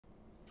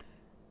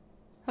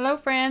Hello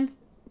friends,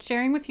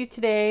 sharing with you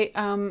today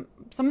some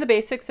of the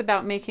basics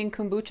about making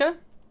kombucha.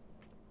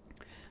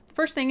 The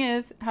first thing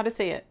is how to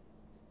say it.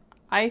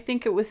 I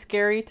think it was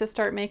scary to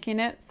start making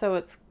it, so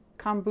it's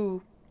kombu,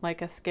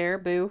 like a scare,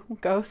 boo,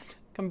 ghost,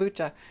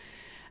 kombucha.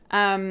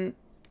 And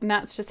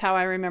that's just how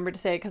I remember to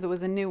say it because it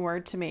was a new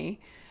word to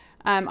me.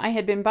 I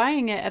had been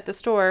buying it at the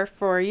store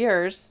for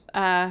years,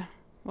 about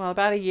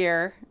a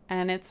year,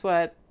 and it's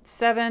what,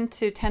 $7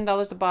 to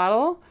 $10 a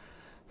bottle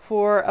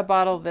for a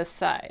bottle this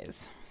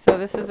size. So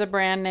this is a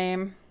brand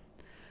name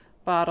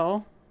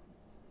bottle,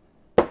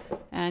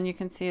 and you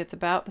can see it's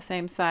about the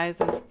same size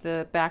as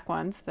the back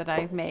ones that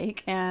I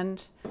make,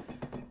 and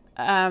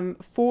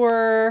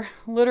for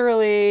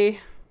literally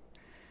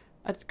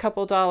a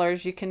couple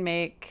dollars you can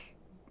make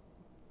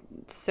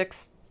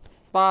 6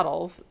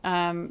 bottles,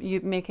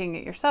 you making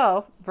it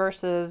yourself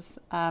versus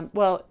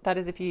that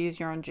is if you use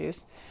your own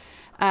juice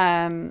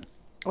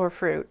or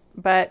fruit,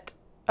 but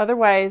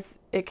otherwise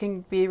it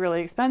can be really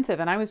expensive,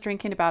 and I was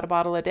drinking about a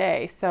bottle a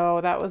day, so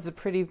that was a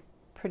pretty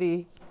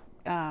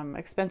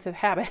expensive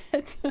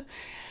habit.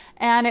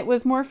 And it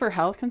was more for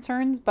health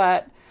concerns,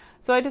 but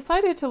so I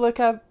decided to look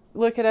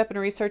it up and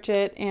research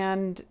it,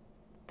 and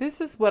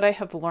this is what I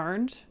have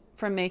learned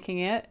from making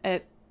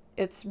it.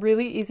 It's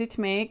really easy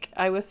to make.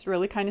 I was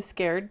really kind of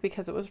scared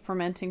because it was a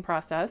fermenting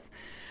process,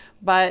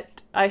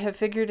 but I have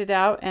figured it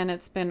out, and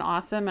it's been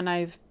awesome, and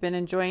I've been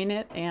enjoying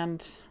it,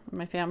 and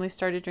my family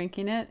started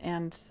drinking it,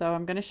 and so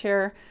I'm going to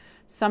share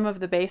some of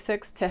the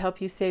basics to help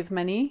you save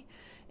money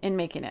in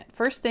making it.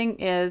 First thing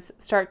is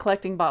start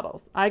collecting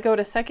bottles. I go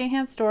to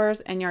secondhand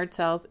stores and yard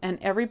sales, and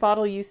every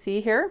bottle you see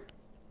here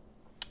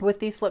with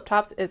these flip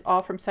tops is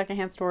all from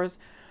secondhand stores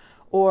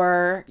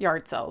or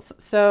yard sales.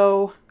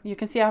 So you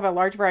can see I have a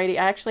large variety.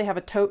 I actually have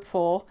a tote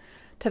full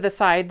to the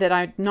side that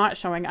I'm not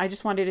showing. I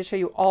just wanted to show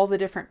you all the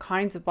different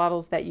kinds of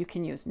bottles that you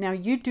can use. Now,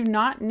 you do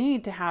not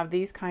need to have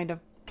these kind of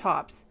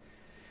tops,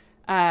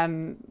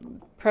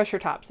 pressure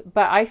tops,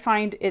 but I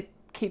find it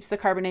keeps the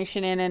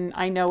carbonation in, and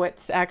I know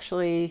it's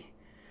actually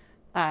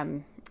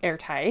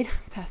airtight.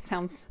 That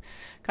sounds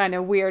kind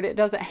of weird. It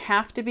doesn't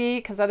have to be,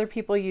 because other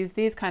people use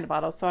these kind of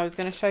bottles. So I was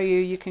going to show you,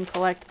 you can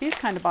collect these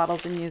kind of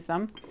bottles and use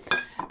them.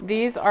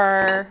 These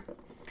are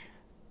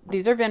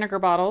vinegar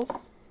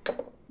bottles,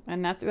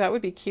 and that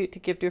would be cute to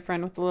give to a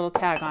friend with a little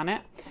tag on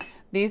it.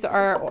 These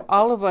are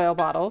olive oil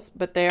bottles,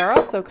 but they are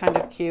also kind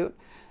of cute.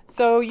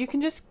 So you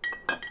can just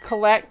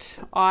collect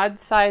odd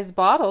size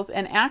bottles,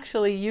 and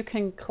actually you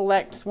can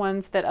collect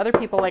ones that other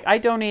people like. I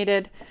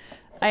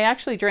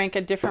actually drank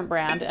a different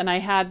brand, and I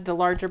had the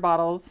larger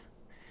bottles,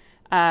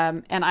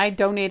 and I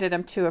donated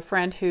them to a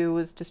friend who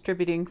was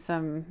distributing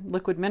some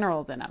liquid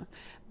minerals in them.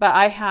 But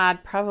I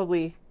had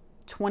probably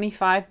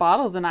 25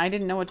 bottles, and I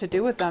didn't know what to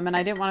do with them, and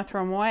I didn't want to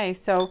throw them away.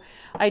 So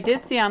I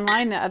did see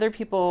online that other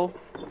people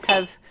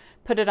have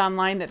put it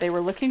online that they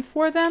were looking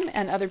for them,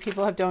 and other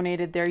people have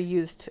donated their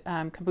used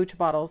kombucha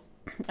bottles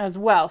as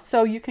well.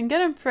 So you can get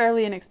them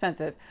fairly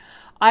inexpensive.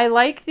 I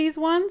like these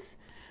ones.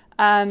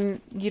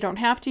 You don't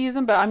have to use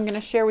them, but I'm going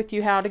to share with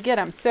you how to get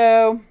them.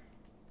 So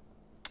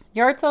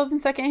yard sales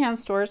and secondhand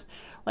stores,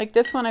 like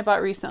this one I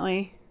bought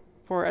recently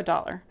for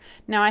 $1.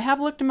 Now I have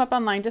looked them up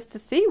online just to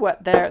see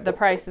what the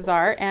prices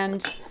are,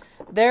 and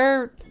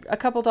they're a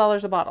couple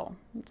dollars a bottle.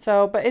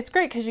 So, but it's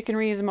great because you can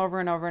reuse them over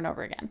and over and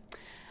over again.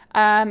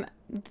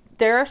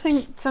 There are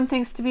some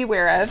things to be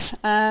aware of.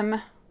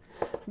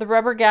 The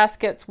rubber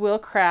gaskets will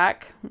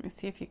crack. Let me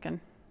see if you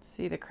can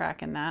see the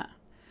crack in that.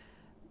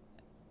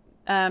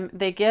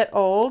 They get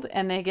old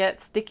and they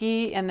get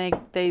sticky, and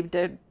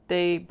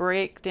they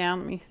break down.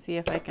 Let me see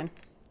if I can.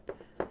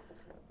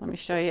 Let me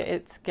show you.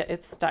 It's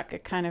stuck.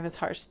 It kind of is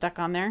hard stuck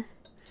on there,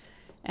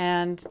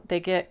 and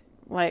they get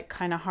like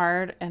kind of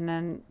hard, and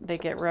then they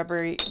get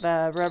rubbery.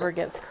 The rubber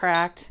gets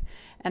cracked,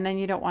 and then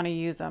you don't want to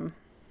use them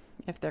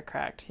if they're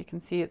cracked. You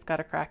can see it's got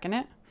a crack in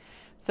it,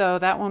 so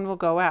that one will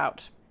go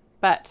out.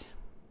 But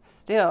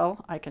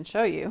still, I can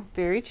show you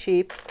very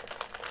cheap.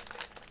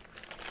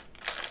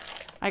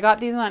 I got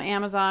these on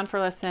Amazon for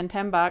less than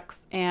 10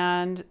 bucks,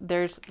 and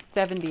there's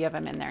 70 of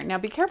them in there. Now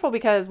be careful,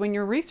 because when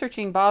you're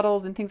researching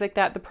bottles and things like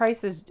that, the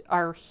prices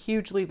are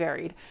hugely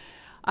varied.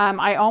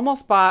 I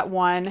almost bought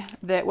one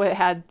that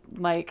had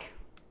like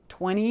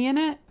 20 in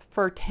it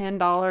for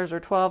 $10 or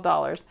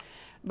 $12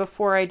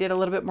 before I did a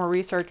little bit more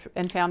research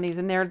and found these.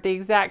 And they're the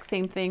exact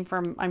same thing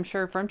from, I'm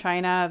sure, from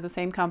China, the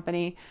same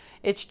company.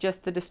 It's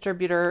just the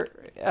distributor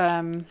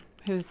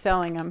who's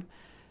selling them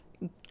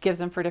gives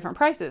them for different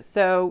prices.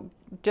 So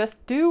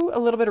just do a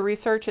little bit of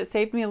research. It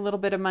saved me a little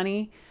bit of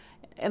money,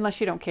 unless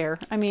you don't care.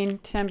 I mean,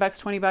 10 bucks,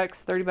 20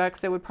 bucks, 30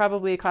 bucks. It would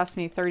probably cost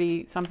me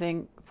 30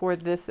 something for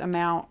this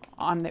amount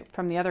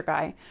from the other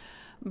guy.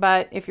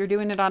 But if you're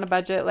doing it on a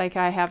budget like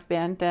I have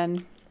been,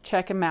 then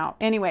check them out.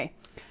 Anyway,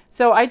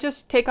 so I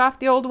just take off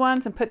the old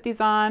ones and put these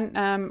on.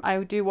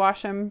 I do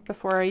wash them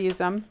before I use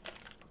them.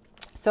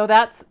 So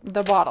that's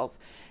the bottles.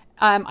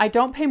 I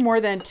don't pay more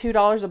than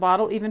 $2 a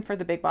bottle, even for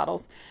the big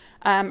bottles.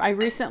 I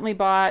recently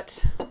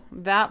bought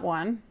that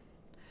one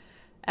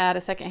at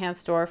a secondhand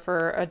store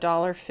for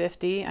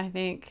 $1.50. I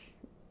think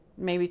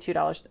maybe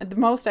 $2. The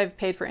most I've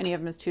paid for any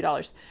of them is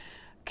 $2.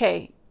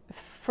 Okay,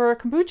 for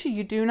kombucha,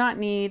 you do not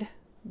need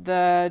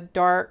the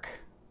dark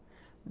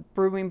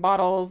brewing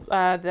bottles.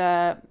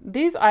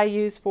 These I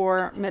use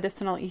for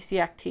medicinal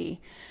isiac tea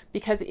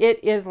because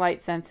it is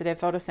light sensitive,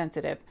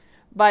 photosensitive.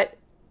 But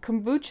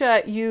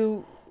kombucha,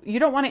 you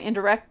don't want it in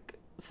direct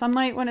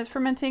sunlight when it's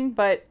fermenting,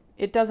 but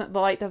the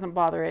light doesn't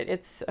bother it.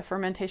 It's a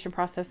fermentation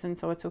process, and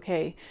so it's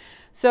okay.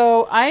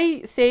 So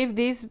I save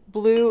these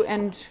blue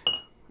and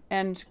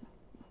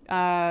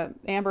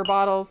amber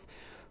bottles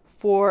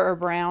or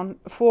brown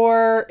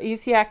for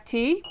isiac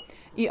tea.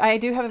 I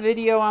do have a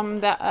video on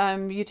that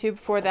YouTube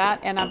for that,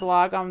 and a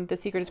blog on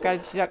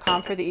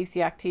thesecretisgratitude.com for the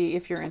isiac tea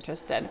if you're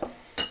interested.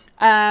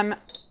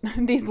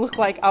 These look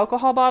like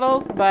alcohol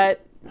bottles,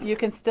 but you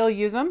can still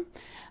use them.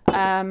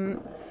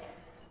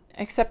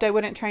 Except I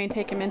wouldn't try and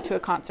take them into a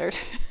concert.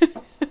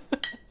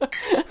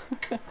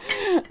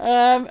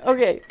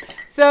 Okay,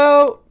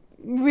 so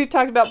we've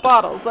talked about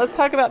bottles. Let's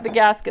talk about the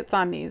gaskets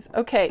on these.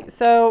 Okay,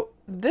 so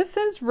this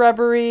is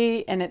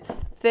rubbery and it's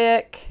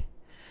thick,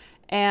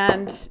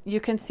 and you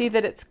can see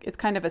that it's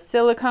kind of a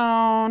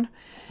silicone.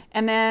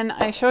 And then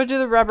I showed you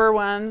the rubber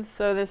ones.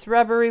 So this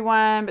rubbery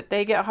one, but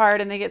they get hard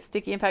and they get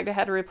sticky. In fact, I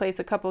had to replace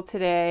a couple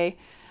today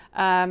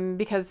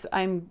because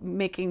I'm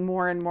making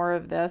more and more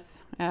of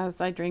this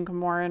as I drink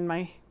more and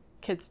my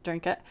kids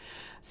drink it.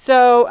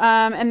 So,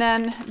 and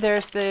then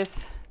there's the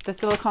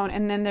silicone,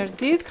 and then there's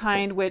these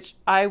kind, which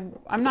I'm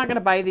not going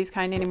to buy these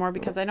kind anymore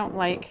because I don't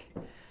like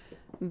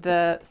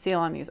the seal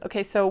on these.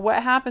 Okay, so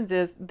what happens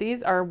is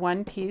these are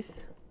one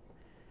piece.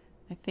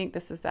 I think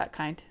this is that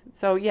kind.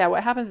 So yeah,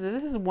 what happens is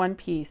this is one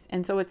piece,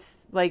 and so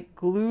it's like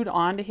glued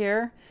onto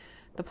here,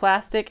 the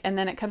plastic, and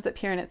then it comes up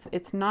here, and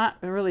it's not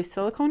really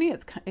silicone-y.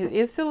 It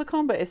is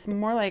silicone, but it's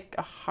more like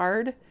a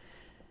hard,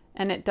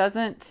 and it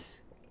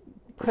doesn't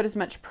put as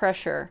much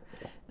pressure.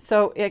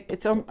 So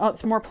it's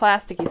more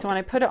plasticky. So when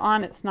I put it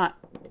on, it's not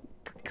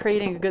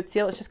creating a good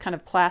seal. It's just kind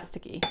of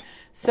plasticky.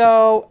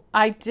 So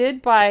I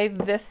did buy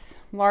this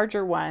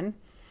larger one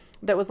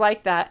that was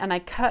like that, and I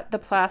cut the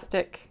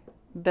plastic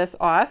this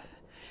off,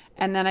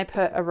 and then I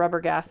put a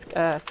rubber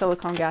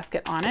silicone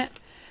gasket on it.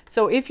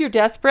 So if you're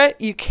desperate,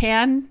 you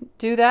can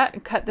do that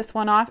and cut this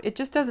one off. It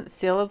just doesn't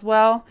seal as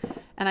well,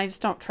 and I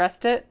just don't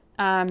trust it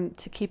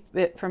to keep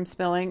it from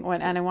spilling.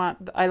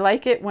 I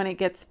like it when it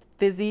gets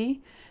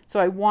fizzy, so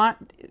I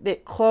want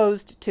it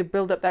closed to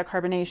build up that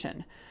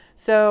carbonation.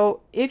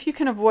 So if you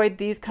can avoid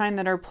these kind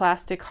that are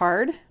plastic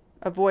hard,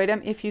 avoid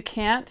them. If you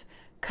can't,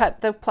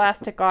 cut the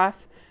plastic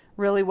off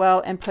really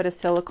well and put a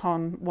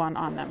silicone one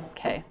on them.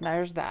 Okay,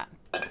 there's that.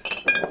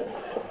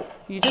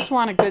 You just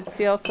want a good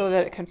seal so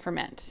that it can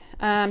ferment.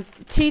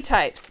 Tea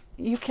types.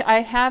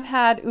 I have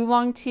had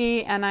oolong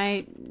tea, and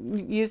I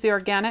use the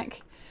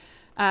organic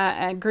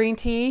green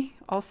tea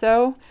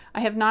also. I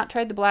have not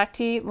tried the black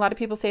tea. A lot of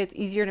people say it's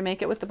easier to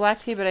make it with the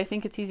black tea, but I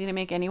think it's easy to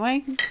make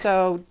anyway.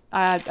 So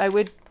I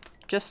would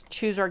just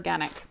choose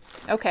organic.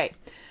 Okay,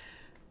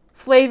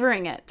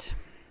 flavoring it.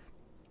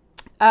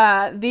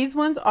 These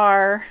ones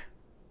are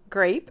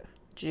grape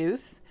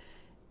juice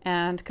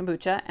and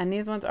kombucha, and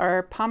these ones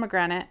are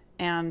pomegranate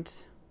and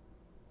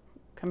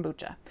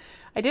kombucha.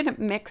 I didn't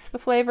mix the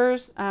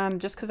flavors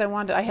just because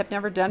I have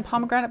never done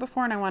pomegranate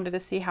before, and I wanted to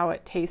see how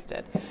it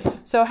tasted.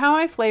 So how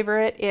I flavor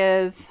it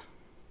is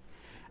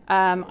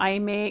I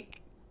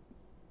make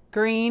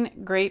green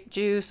grape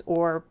juice,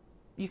 or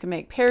you can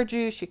make pear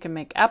juice, you can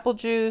make apple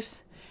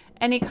juice,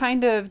 any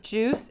kind of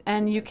juice,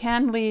 and you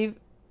can leave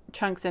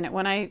chunks in it.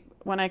 When I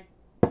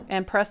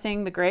am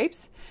pressing the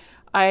grapes,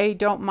 I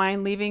don't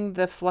mind leaving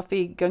the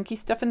fluffy gunky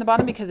stuff in the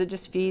bottom because it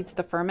just feeds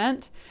the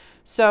ferment.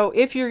 So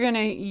if you're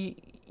gonna,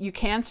 you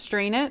can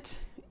strain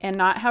it and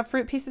not have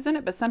fruit pieces in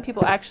it, but some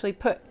people actually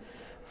put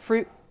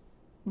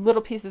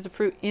little pieces of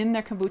fruit in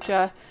their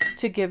kombucha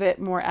to give it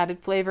more added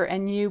flavor.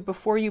 And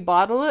before you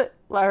bottle it,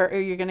 or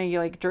you're gonna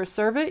like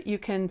serve it, you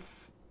can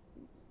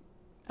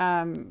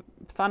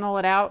funnel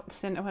it out,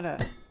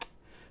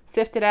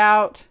 sift it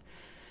out,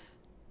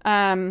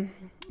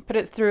 put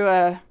it through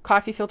a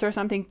coffee filter or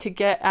something to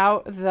get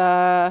out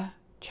the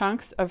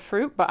chunks of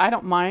fruit. But I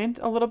don't mind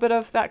a little bit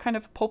of that kind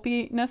of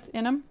pulpiness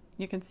in them.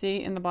 You can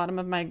see in the bottom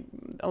of a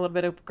little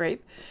bit of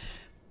grape.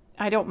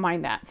 I don't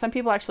mind that. Some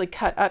people actually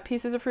cut up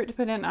pieces of fruit to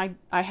put in.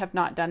 I have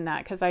not done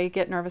that because I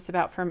get nervous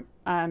about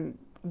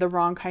the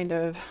wrong kind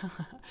of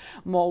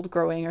mold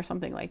growing or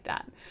something like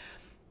that.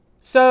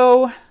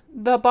 So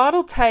the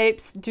bottle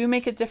types do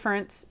make a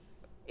difference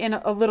in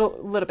a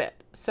little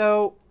bit.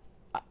 So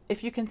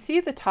if you can see,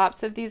 the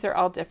tops of these are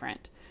all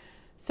different.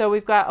 So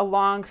we've got a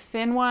long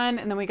thin one,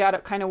 and then we got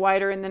it kind of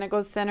wider, and then it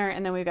goes thinner,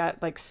 and then we've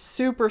got like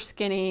super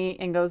skinny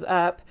and goes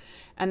up,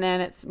 and then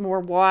it's more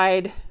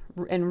wide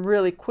and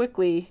really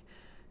quickly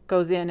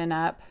goes in and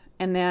up.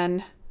 And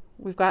then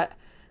we've got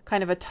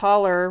kind of a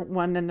taller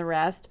one than the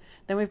rest.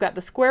 Then we've got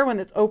the square one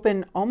that's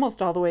open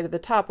almost all the way to the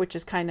top, which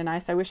is kind of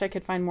nice. I wish I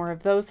could find more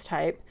of those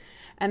type.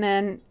 And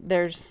then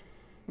there's,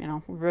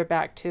 we're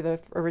back to the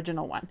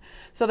original one.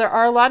 So there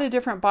are a lot of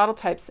different bottle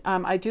types.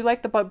 I do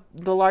like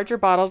the larger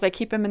bottles. I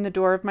keep them in the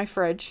door of my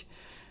fridge.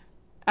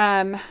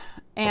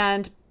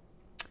 And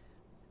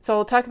so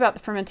we'll talk about the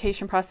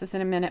fermentation process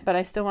in a minute, but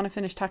I still want to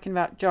finish talking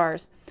about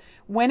jars.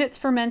 When it's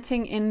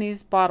fermenting in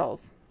these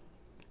bottles,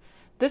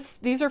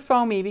 these are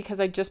foamy because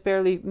I just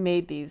barely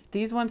made these.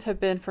 These ones have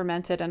been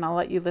fermented, and I'll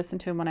let you listen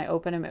to them when I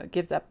open them. It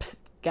gives a psst,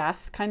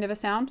 gas kind of a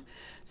sound,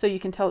 so you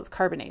can tell it's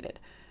carbonated.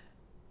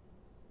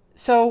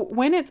 So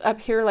when it's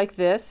up here like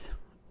this,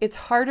 it's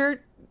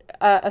harder.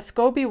 A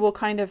scoby will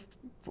kind of,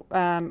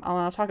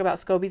 I'll talk about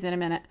scobies in a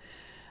minute.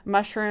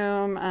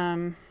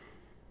 Mushroom,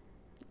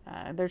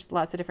 there's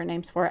lots of different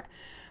names for it,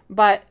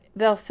 but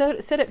they'll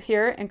sit up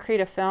here and create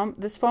a film.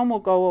 This foam will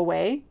go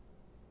away,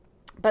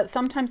 but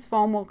sometimes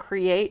foam will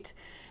create.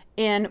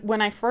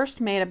 When I first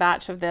made a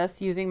batch of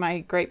this using my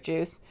grape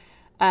juice,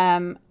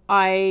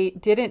 I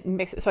didn't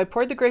mix it. So I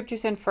poured the grape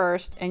juice in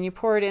first, and you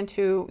pour it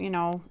into, you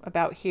know,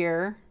 about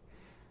here.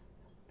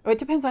 It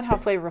depends on how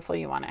flavorful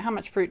you want it. How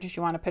much fruit juice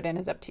you want to put in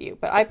is up to you.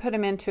 But I put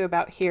them into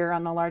about here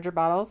on the larger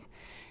bottles.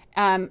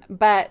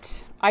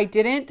 But I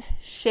didn't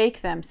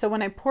shake them. So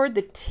when I poured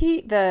the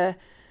tea, the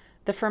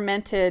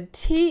fermented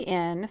tea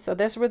in, so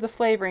this were the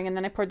flavoring, and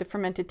then I poured the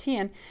fermented tea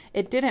in,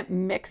 it didn't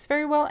mix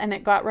very well, and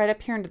it got right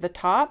up here into the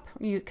top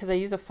because I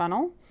use a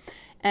funnel,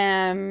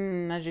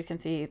 as you can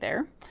see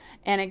there.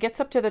 And it gets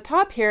up to the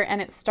top here,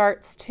 and it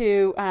starts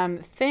to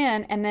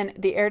thin, and then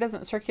the air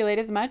doesn't circulate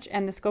as much,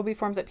 and the SCOBY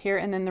forms up here,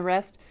 and then the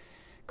rest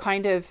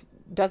kind of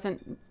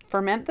doesn't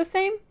ferment the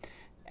same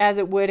as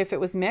it would if it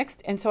was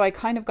mixed. And so I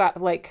kind of got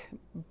like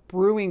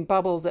brewing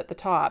bubbles at the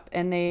top,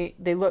 and they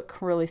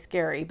look really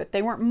scary, but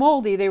they weren't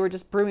moldy, they were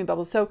just brewing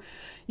bubbles. So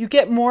you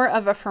get more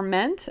of a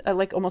ferment,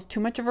 like almost too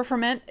much of a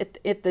ferment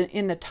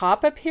in the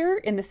top up here,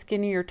 in the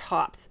skinnier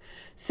tops.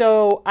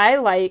 So I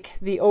like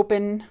the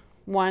open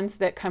ones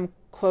that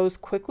close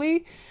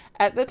quickly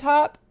at the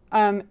top,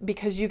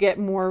 because you get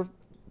more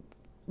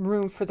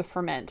room for the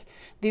ferment.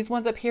 These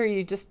ones up here,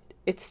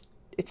 it's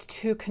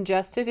too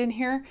congested in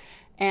here,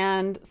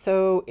 and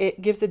so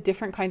it gives a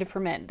different kind of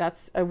ferment.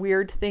 That's a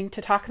weird thing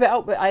to talk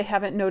about, but I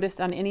haven't noticed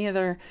on any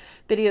other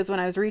videos when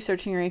I was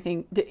researching or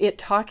anything it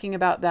talking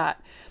about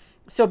that.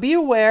 So be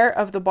aware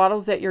of the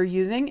bottles that you're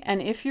using,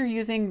 and if you're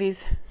using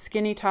these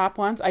skinny top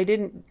ones, I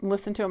didn't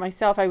listen to it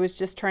myself, I was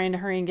just trying to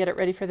hurry and get it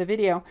ready for the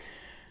video.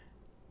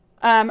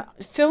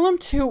 Fill them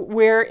to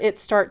where it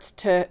starts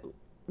to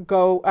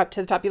go up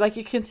to the top. Like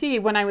you can see,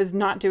 when I was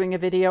not doing a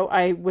video,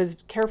 I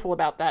was careful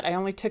about that. I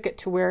only took it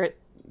to where it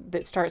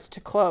starts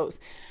to close.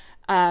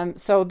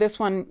 So this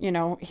one, you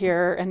know,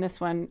 here, and this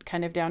one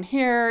kind of down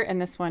here, and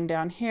this one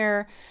down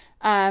here.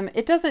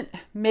 It doesn't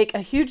make a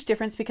huge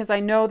difference because I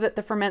know that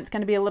the ferment's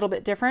going to be a little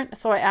bit different.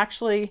 So I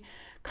actually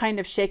kind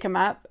of shake them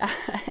up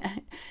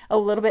a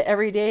little bit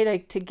every day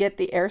to get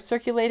the air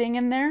circulating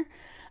in there.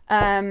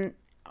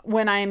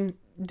 When I'm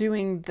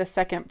doing the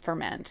second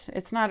ferment,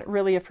 it's not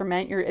really a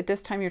ferment. At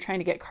this time you're trying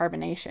to get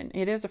carbonation.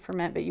 It is a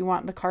ferment, but you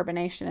want the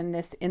carbonation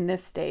in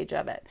this stage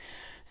of it.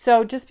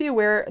 So just be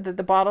aware that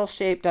the bottle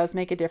shape does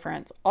make a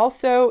difference.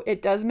 Also,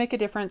 it does make a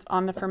difference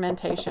on the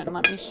fermentation.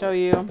 Let me show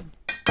you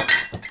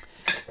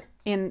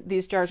in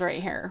these jars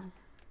right here.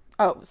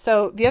 Oh,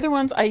 so the other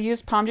ones I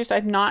use palm juice.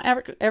 I've not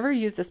ever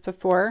used this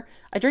before.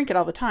 I drink it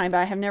all the time, but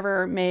I have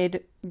never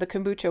made the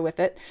kombucha with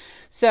it.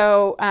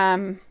 So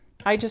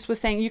I just was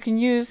saying you can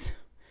use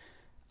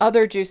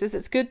other juices.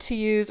 It's good to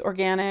use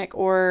organic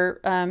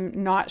or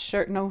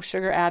no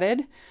sugar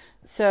added.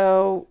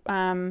 So,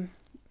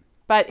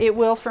 but it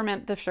will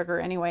ferment the sugar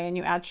anyway, and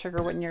you add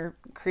sugar when you're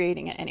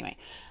creating it anyway.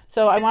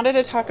 So I wanted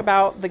to talk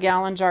about the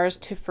gallon jars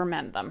to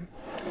ferment them.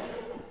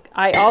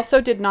 I also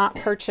did not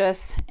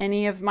purchase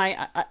any of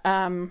my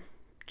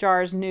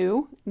jars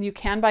new. You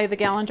can buy the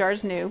gallon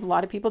jars new. A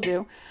lot of people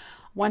do.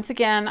 Once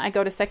again, I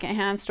go to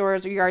secondhand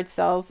stores or yard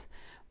sales.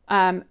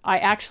 I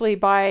actually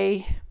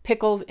buy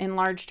pickles in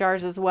large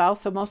jars as well.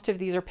 So most of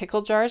these are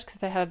pickle jars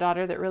because I had a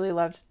daughter that really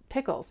loved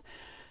pickles.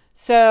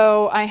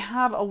 So I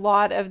have a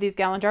lot of these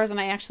gallon jars, and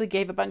I actually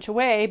gave a bunch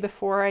away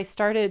before I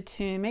started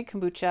to make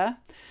kombucha.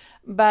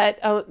 But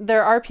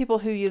there are people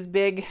who use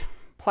big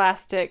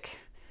plastic,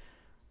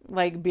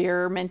 like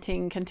beer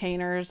fermenting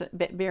containers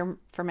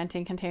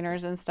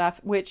and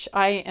stuff, which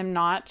I am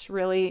not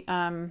really.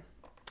 I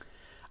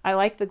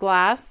like the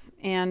glass,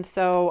 and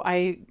so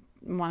I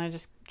want to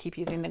just keep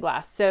using the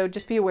glass. So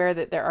just be aware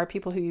that there are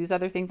people who use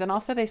other things, and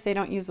also they say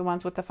don't use the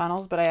ones with the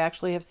funnels, but I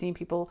actually have seen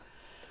people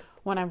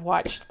when I've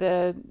watched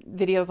the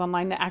videos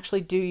online that actually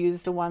do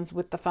use the ones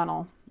with the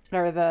funnel,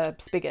 or the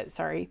spigot,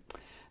 sorry.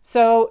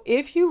 So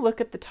if you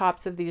look at the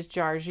tops of these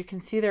jars, you can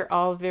see they're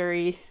all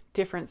very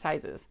different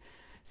sizes.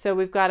 So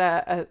we've got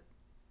a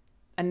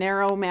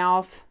narrow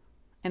mouth,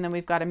 and then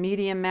we've got a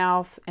medium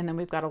mouth, and then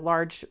we've got a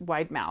large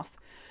wide mouth.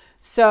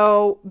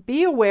 So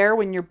be aware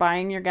when you're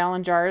buying your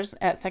gallon jars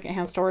at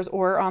secondhand stores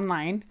or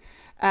online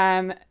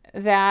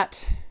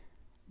that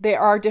there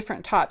are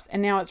different tops.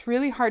 And now it's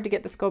really hard to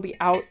get the SCOBY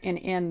out and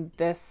in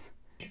this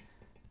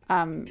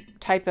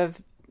type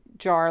of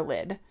jar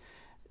lid.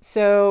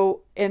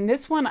 So in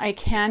this one, I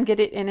can get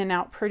it in and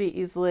out pretty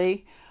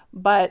easily,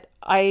 but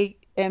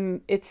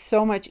it's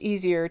so much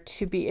easier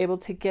to be able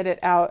to get it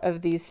out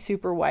of these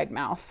super wide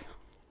mouth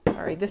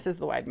Sorry, this is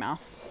the wide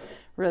mouth,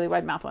 really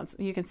wide mouth ones.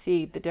 You can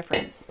see the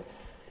difference.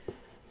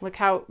 Look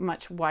how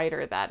much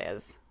wider that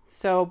is.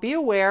 So be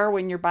aware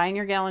when you're buying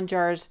your gallon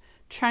jars,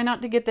 try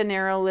not to get the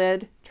narrow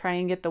lid, try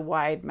and get the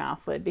wide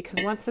mouth lid,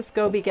 because once the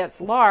SCOBY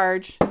gets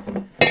large,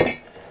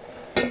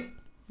 let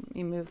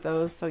me move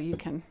those so you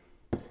can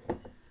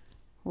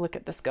look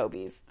at the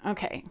SCOBYs.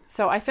 Okay,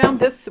 so I found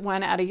this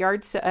one at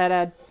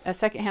a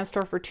secondhand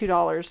store for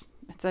 $2.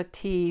 It's a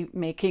tea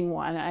making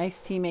one, an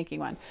iced tea making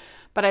one.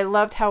 But I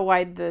loved how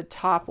wide the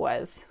top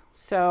was.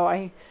 So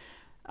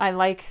I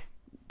like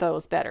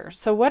those better.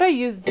 So what I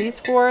use these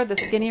for, the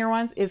skinnier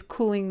ones, is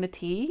cooling the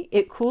tea.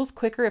 It cools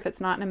quicker if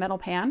it's not in a metal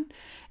pan,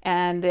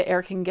 and the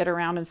air can get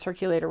around and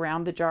circulate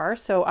around the jar.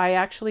 So I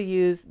actually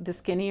use the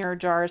skinnier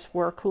jars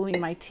for cooling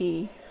my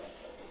tea.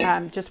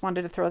 Just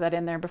wanted to throw that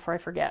in there before I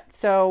forget.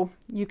 So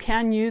you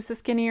can use the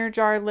skinnier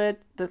jar lid,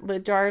 the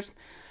lid jars,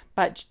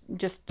 but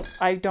just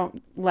I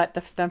don't let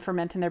them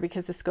ferment in there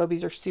because the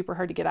SCOBYs are super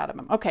hard to get out of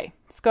them. Okay,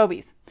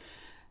 SCOBYs.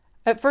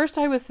 At first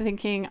I was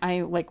thinking,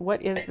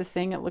 what is this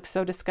thing? It looks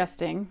so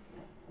disgusting.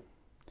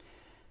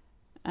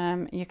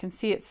 You can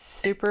see it's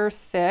super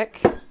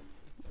thick.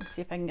 Let's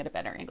see if I can get a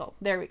better angle.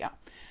 There we go.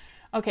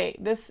 Okay,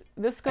 this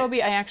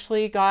SCOBY I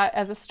actually got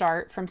as a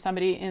start from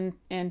somebody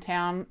in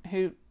town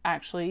who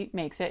actually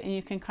makes it, and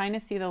you can kind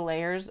of see the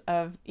layers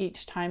of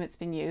each time it's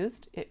been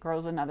used. It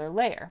grows another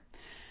layer.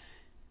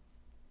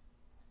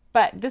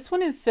 But this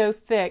one is so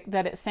thick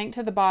that it sank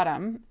to the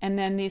bottom, and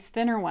then these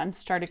thinner ones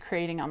started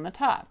creating on the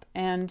top.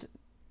 And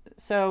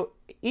so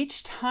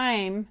each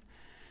time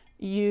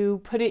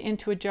you put it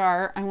into a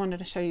jar, I wanted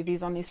to show you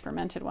these on these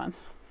fermented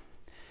ones.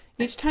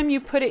 Each time you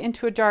put it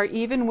into a jar,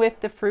 even with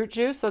the fruit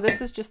juice, so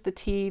this is just the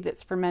tea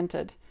that's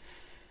fermented,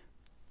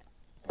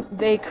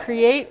 they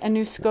create a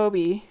new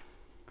SCOBY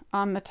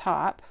on the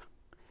top.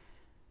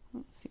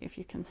 Let's see if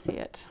you can see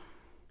it.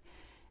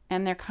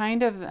 And they're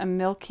kind of a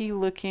milky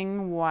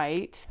looking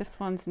white. This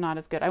one's not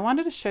as good. I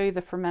wanted to show you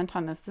the ferment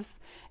on this.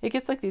 It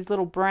gets like these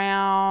little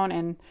brown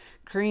and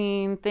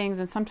green things,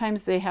 and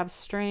sometimes they have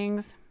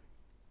strings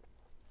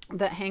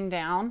that hang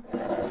down.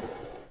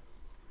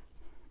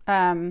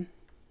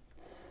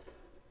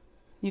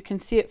 You can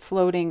see it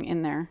floating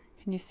in there.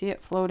 Can you see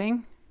it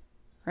floating?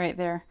 Right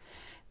there.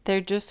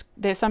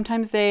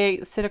 Sometimes they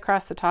sit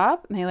across the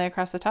top and they lay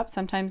across the top.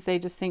 Sometimes they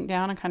just sink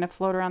down and kind of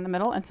float around the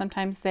middle. And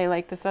sometimes they,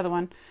 like this other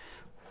one,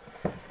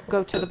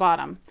 go to the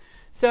bottom.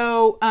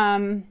 So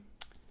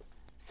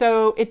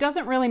it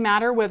doesn't really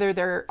matter whether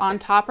they're on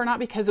top or not,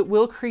 because it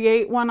will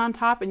create one on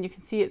top, and you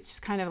can see it's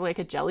just kind of like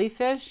a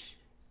jellyfish.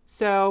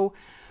 So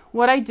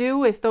what I do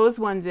with those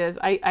ones is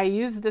I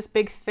use this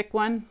big thick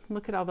one.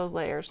 Look at all those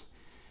layers.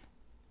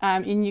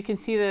 And you can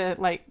see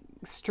the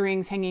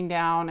strings hanging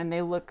down, and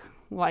they look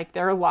like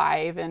they're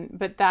alive,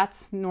 but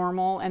that's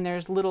normal. And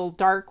there's little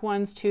dark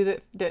ones too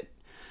that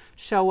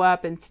show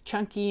up, and it's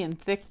chunky and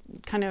thick,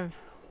 kind of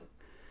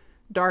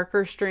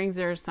darker strings.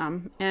 There's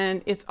some,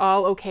 and it's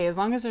all okay as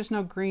long as there's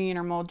no green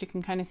or mold. You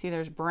can kind of see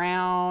there's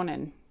brown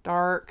and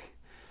dark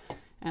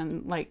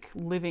and like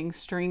living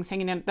strings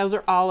hanging in. Those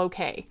are all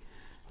okay.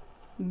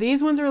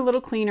 These ones are a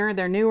little cleaner,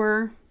 they're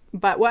newer,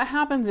 but what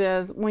happens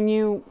is when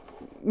you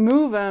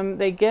move them,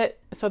 they get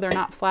so they're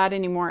not flat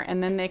anymore,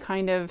 and then they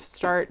kind of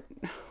start,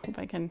 if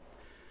I can,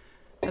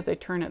 as I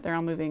turn it, they're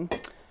all moving.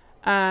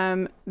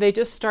 They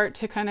just start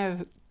to kind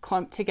of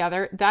clump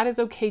together. That is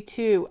okay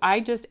too. I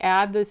just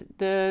add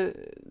the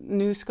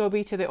new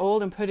SCOBY to the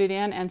old and put it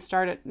in and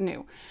start it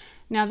new.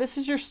 Now this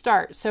is your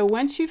start. So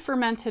once you've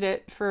fermented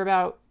it for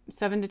about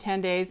 7 to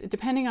 10 days,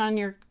 depending on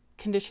your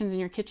conditions in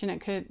your kitchen, it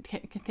could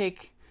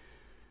take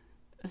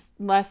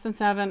less than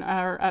 7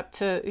 or up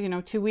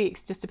to 2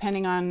 weeks, just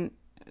depending on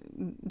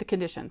the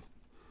conditions.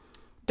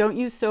 Don't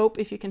use soap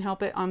if you can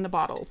help it on the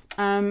bottles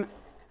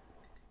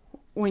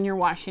when you're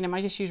washing them.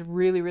 I just use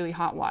really, really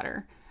hot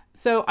water.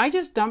 So I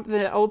just dump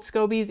the old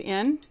SCOBYs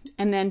in,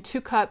 and then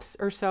 2 cups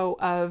or so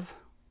of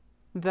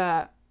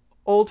the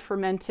old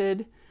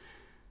fermented,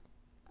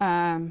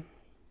 once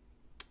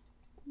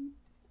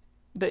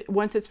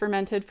it's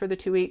fermented for the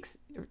 2 weeks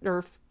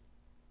or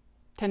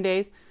 10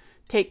 days,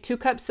 take 2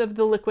 cups of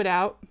the liquid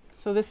out.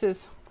 So this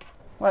is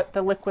what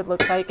the liquid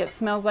looks like. It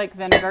smells like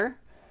vinegar.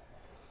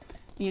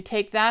 You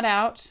take that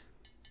out,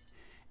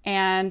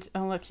 and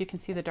oh look, you can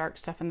see the dark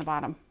stuff in the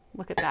bottom.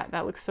 Look at that.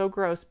 That looks so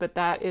gross, but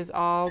that is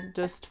all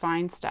just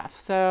fine stuff.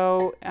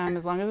 So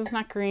as long as it's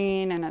not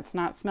green and it's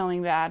not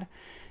smelling bad,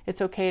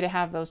 it's okay to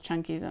have those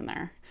chunkies in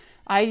there.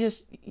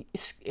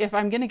 If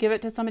I'm going to give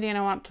it to somebody and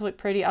I want it to look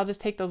pretty, I'll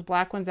just take those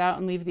black ones out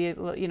and leave the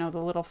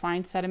little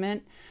fine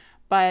sediment.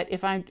 But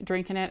if I'm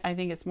drinking it, I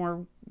think it's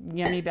more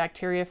yummy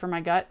bacteria for my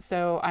gut,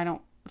 so I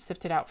don't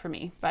sift it out for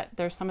me, but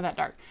there's some of that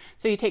dark.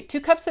 So you take 2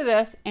 cups of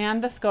this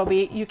and the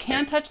SCOBY. You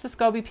can touch the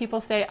SCOBY.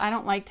 People say, I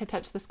don't like to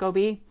touch the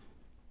SCOBY.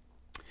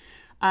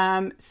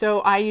 So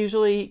I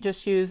usually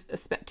just use 2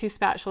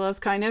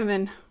 spatulas kind of,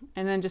 and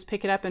then just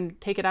pick it up and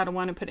take it out of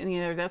one and put it in the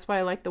other. That's why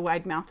I like the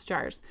wide mouth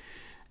jars.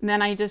 And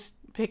then I just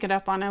pick it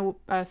up on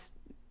a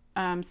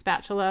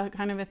spatula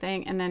kind of a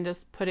thing, and then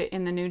just put it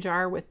in the new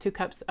jar with 2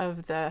 cups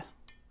of the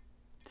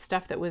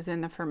stuff that was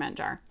in the ferment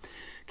jar.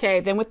 Okay,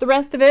 then with the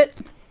rest of it,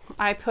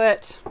 I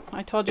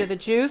told you the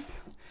juice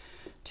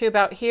to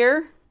about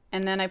here,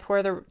 and then I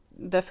pour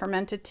the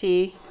fermented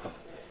tea,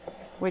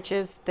 which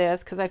is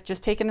this, because I've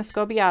just taken the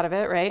SCOBY out of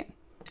it, right?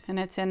 And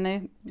it's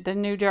in the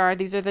new jar.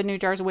 These are the new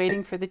jars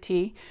waiting for the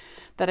tea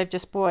that I've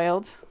just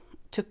boiled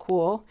to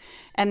cool.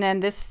 And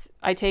then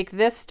I take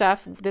this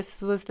stuff.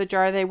 This was the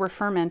jar they were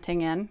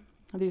fermenting in.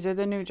 These are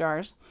the new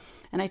jars.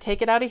 And I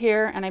take it out of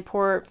here and I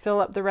fill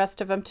up the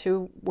rest of them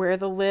to where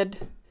the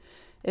lid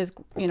is,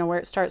 where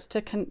it starts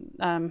to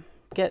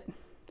get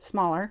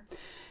smaller.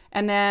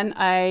 And then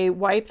I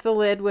wipe the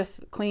lid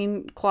with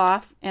clean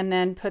cloth and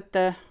then put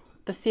the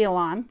seal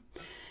on.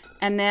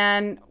 And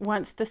then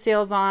once the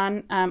seal's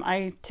on,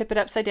 I tip it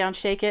upside down,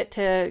 shake it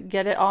to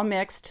get it all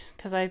mixed,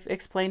 because I've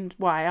explained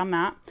why on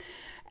that.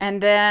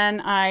 And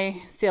then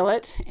I seal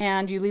it,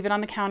 and you leave it on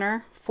the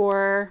counter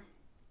for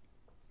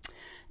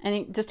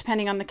just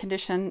depending on the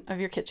condition of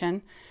your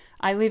kitchen.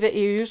 I leave it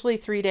usually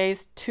 3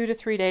 days, 2 to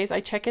 3 days. I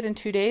check it in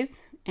 2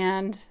 days,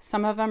 and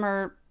some of them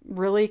are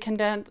really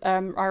condensed,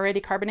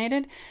 already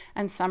carbonated,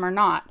 and some are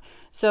not.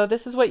 So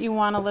this is what you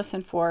want to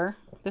listen for.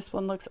 This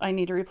one I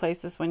need to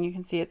replace this one. You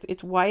can see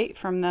it's white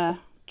from the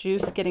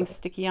juice getting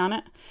sticky on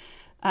it.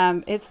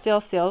 It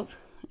still seals,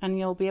 and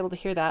you'll be able to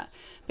hear that.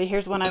 But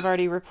here's one I've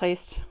already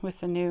replaced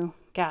with the new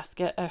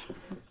gasket.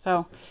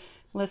 So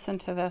listen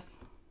to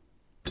this.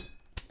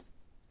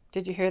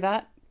 Did you hear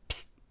that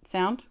psst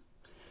sound?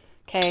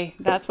 Okay,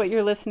 that's what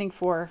you're listening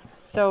for.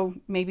 So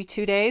maybe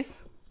 2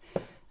 days,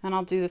 and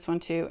I'll do this one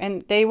too.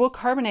 And they will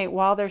carbonate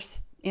while they're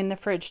in the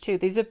fridge too.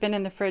 These have been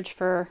in the fridge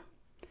for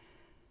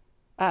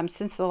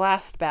since the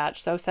last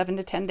batch, so 7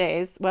 to 10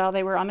 days. Well,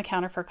 they were on the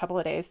counter for a couple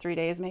of days, 3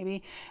 days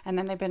maybe, and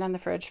then they've been in the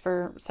fridge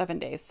for 7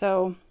 days.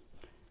 So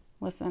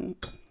listen.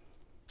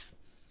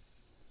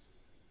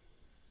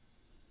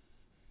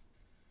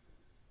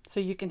 So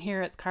you can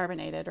hear it's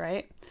carbonated,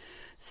 right?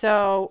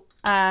 So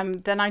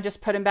then I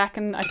just put them back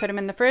in. I put them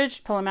in the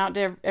fridge, pull them out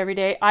every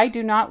day. I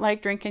do not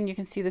like drinking. You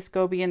can see the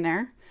SCOBY in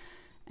there,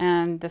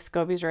 and the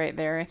SCOBY's right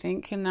there, I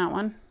think, in that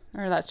one,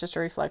 or that's just a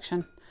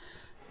reflection.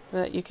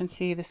 But you can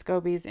see the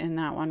SCOBY's in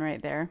that one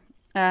right there.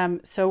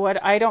 So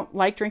what I don't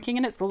like drinking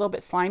in, it's a little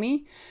bit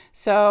slimy.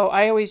 So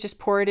I always just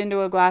pour it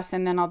into a glass,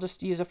 and then I'll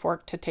just use a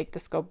fork to take the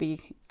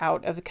SCOBY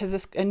out of it,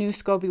 because a new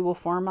SCOBY will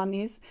form on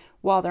these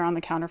while they're on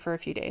the counter for a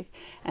few days.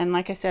 And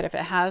like I said, if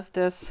it has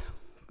this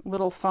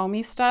little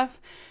foamy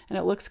stuff and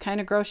it looks kind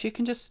of gross, you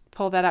can just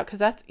pull that out, because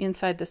that's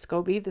inside the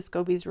SCOBY. The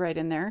SCOBY's right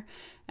in there,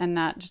 and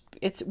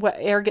it's what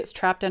air gets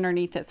trapped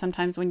underneath it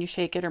sometimes when you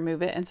shake it or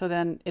move it, and so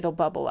then it'll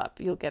bubble up.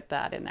 You'll get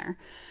that in there.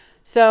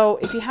 So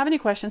if you have any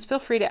questions, feel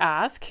free to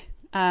ask.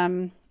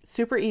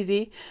 Super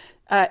easy.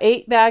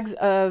 8 bags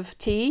of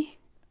tea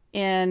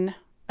in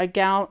a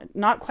gallon,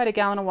 not quite a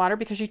gallon of water,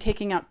 because you're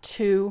taking out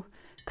 2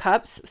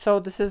 cups. So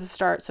this is a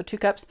start. So 2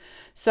 cups.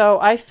 So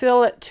I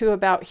fill it to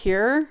about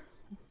here.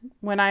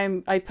 When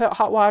I put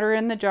hot water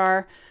in the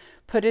jar,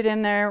 put it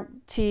in there,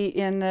 tea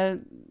in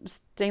the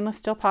stainless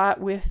steel pot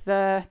with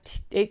the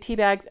 8 tea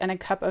bags and a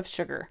cup of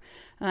sugar.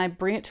 And I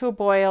bring it to a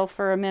boil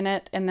for a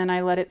minute, and then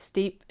I let it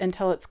steep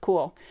until it's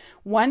cool.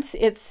 Once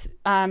it's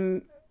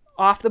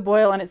off the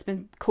boil and it's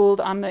been cooled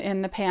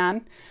in the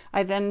pan,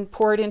 I then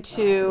pour it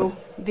into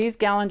these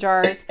gallon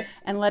jars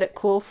and let it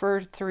cool for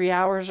 3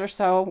 hours or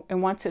so.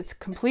 And once it's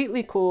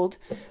completely cooled,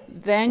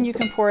 then you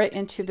can pour it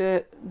into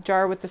the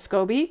jar with the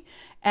SCOBY.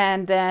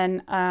 And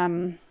then,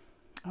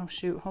 oh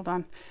shoot, hold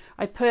on.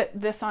 I put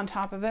this on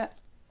top of it.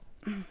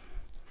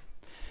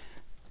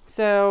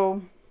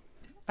 So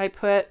I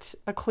put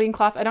a clean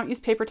cloth. I don't use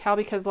paper towel,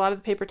 because a lot of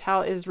the paper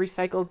towel is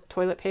recycled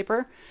toilet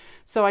paper.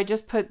 So I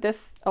just put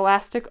this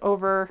elastic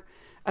over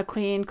a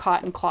clean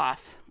cotton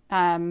cloth.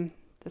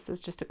 This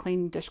is just a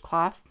clean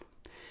dishcloth.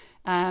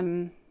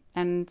 And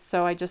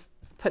so I just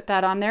put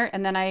that on there,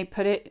 and then I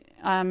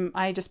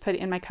just put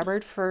it in my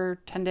cupboard for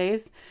 10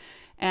 days.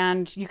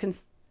 And you can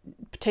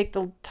take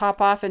the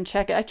top off and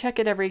check it. I check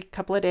it every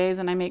couple of days,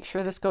 and I make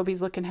sure the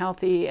SCOBY's looking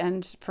healthy,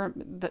 and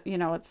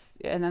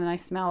and then I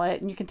smell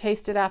it, and you can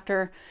taste it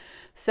after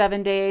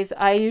 7 days.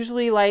 I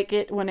usually like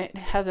it when it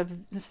has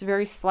this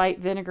very slight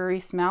vinegary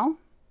smell.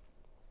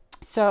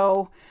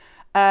 So,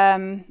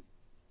 and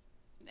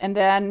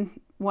then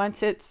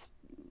once it's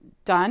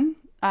done,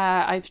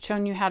 I've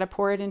shown you how to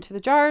pour it into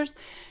the jars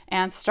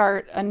and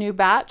start a new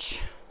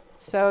batch.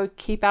 So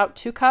keep out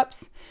 2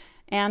 cups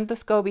and the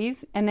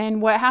SCOBYs. And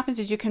then what happens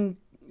is you can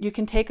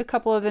take a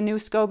couple of the new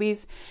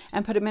SCOBYs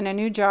and put them in a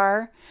new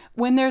jar.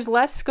 When there's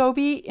less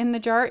SCOBY in the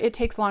jar, it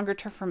takes longer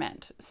to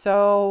ferment.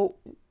 So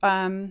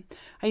I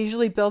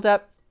usually build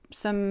up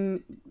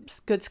some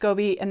good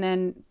SCOBY and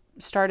then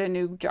start a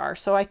new jar.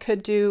 So I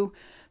could do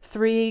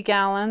 3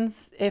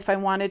 gallons if I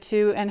wanted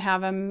to and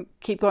have them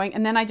keep going.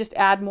 And then I just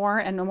add more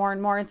and more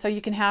and more. And so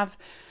you can have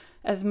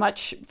as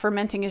much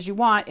fermenting as you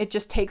want. It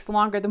just takes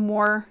longer. The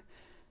more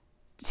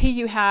tea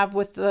you have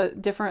with the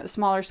different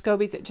smaller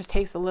SCOBYs, it just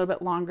takes a little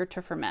bit longer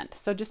to ferment.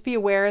 So just be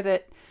aware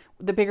that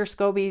the bigger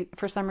SCOBY,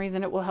 for some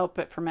reason, it will help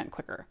it ferment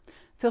quicker.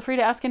 Feel free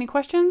to ask any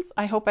questions.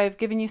 I hope I've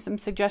given you some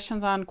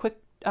suggestions on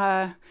quick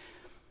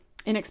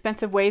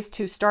inexpensive ways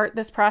to start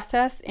this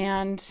process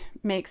and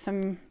make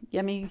some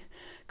yummy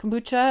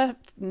kombucha,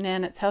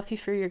 and it's healthy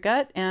for your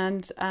gut.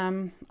 And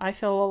I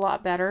feel a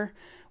lot better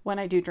when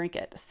I do drink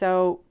it.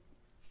 So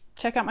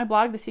check out my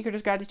blog,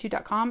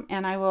 thesecretisgratitude.com,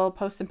 and I will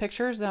post some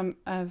pictures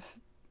of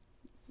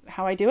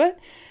how I do it.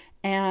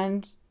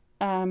 And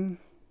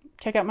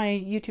check out my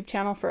YouTube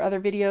channel for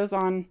other videos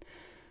on.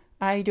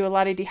 I do a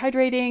lot of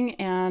dehydrating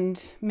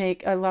and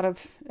make a lot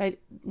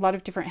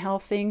of different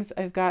health things.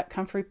 I've got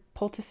comfrey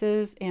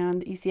poultices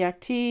and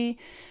ecinac tea,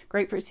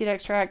 grapefruit seed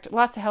extract,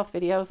 lots of health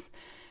videos.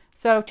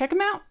 So check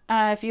them out.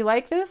 If you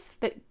like this,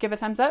 give a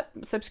thumbs up,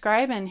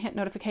 subscribe, and hit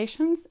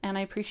notifications. And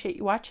I appreciate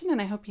you watching, and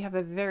I hope you have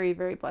a very,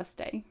 very blessed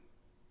day.